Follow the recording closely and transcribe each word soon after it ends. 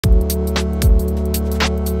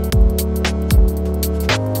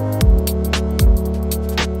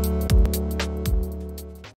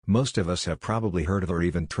Most of us have probably heard of or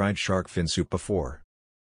even tried shark fin soup before.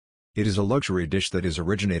 It is a luxury dish that is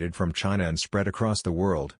originated from China and spread across the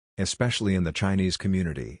world, especially in the Chinese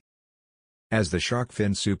community. As the shark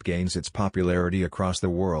fin soup gains its popularity across the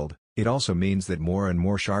world, it also means that more and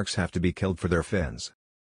more sharks have to be killed for their fins.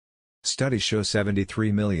 Studies show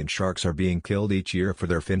 73 million sharks are being killed each year for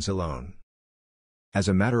their fins alone. As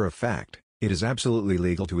a matter of fact, it is absolutely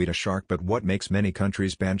legal to eat a shark, but what makes many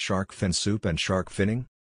countries ban shark fin soup and shark finning?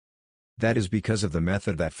 That is because of the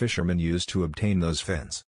method that fishermen use to obtain those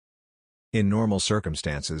fins. In normal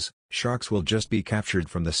circumstances, sharks will just be captured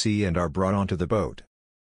from the sea and are brought onto the boat.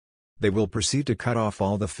 They will proceed to cut off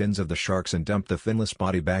all the fins of the sharks and dump the finless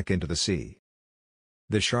body back into the sea.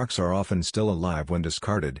 The sharks are often still alive when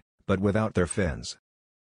discarded, but without their fins.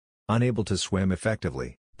 Unable to swim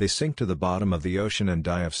effectively, they sink to the bottom of the ocean and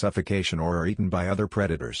die of suffocation or are eaten by other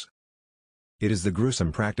predators. It is the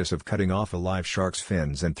gruesome practice of cutting off a live shark's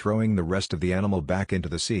fins and throwing the rest of the animal back into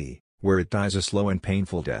the sea, where it dies a slow and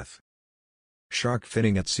painful death. Shark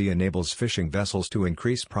finning at sea enables fishing vessels to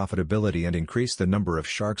increase profitability and increase the number of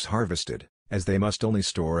sharks harvested, as they must only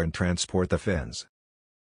store and transport the fins.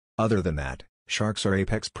 Other than that, sharks are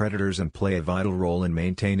apex predators and play a vital role in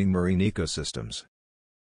maintaining marine ecosystems.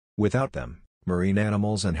 Without them, marine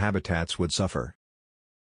animals and habitats would suffer.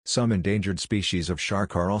 Some endangered species of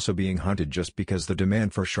shark are also being hunted just because the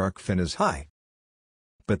demand for shark fin is high.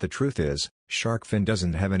 But the truth is, shark fin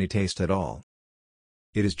doesn't have any taste at all.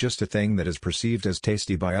 It is just a thing that is perceived as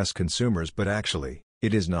tasty by us consumers, but actually,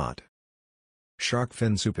 it is not. Shark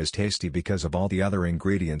fin soup is tasty because of all the other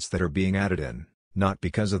ingredients that are being added in, not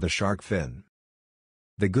because of the shark fin.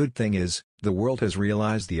 The good thing is, the world has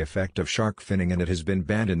realized the effect of shark finning and it has been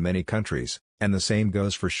banned in many countries, and the same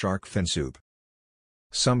goes for shark fin soup.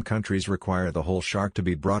 Some countries require the whole shark to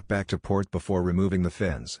be brought back to port before removing the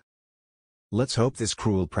fins. Let's hope this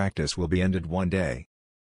cruel practice will be ended one day.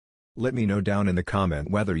 Let me know down in the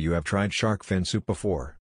comment whether you have tried shark fin soup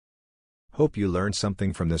before. Hope you learned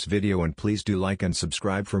something from this video, and please do like and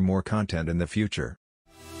subscribe for more content in the future.